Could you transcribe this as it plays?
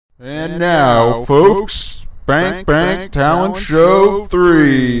And now, folks, Bankbank Talent Show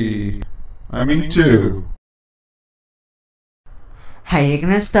 3. 2. How you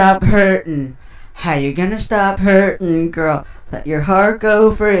gonna stop hurting? How you gonna stop hurting, girl? Let your heart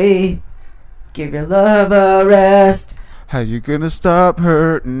go free. Give your love a rest. How you gonna stop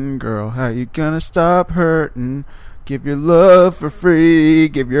hurting, girl? How you gonna stop hurting? Give your love for free.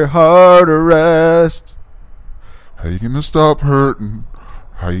 Give your heart a rest. How you gonna stop hurting?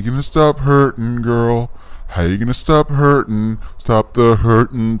 How you gonna stop hurting, girl? How you gonna stop hurting? Stop the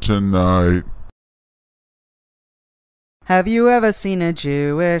hurting tonight. Have you ever seen a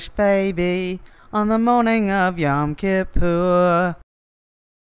Jewish baby on the morning of Yom Kippur?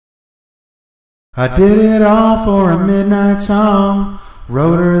 I did it all for a midnight song.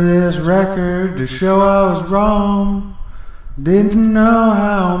 Wrote her this record to show I was wrong. Didn't know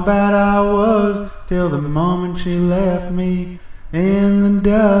how bad I was till the moment she left me in the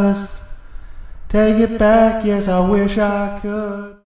dust. Take it back, yes, I wish I could.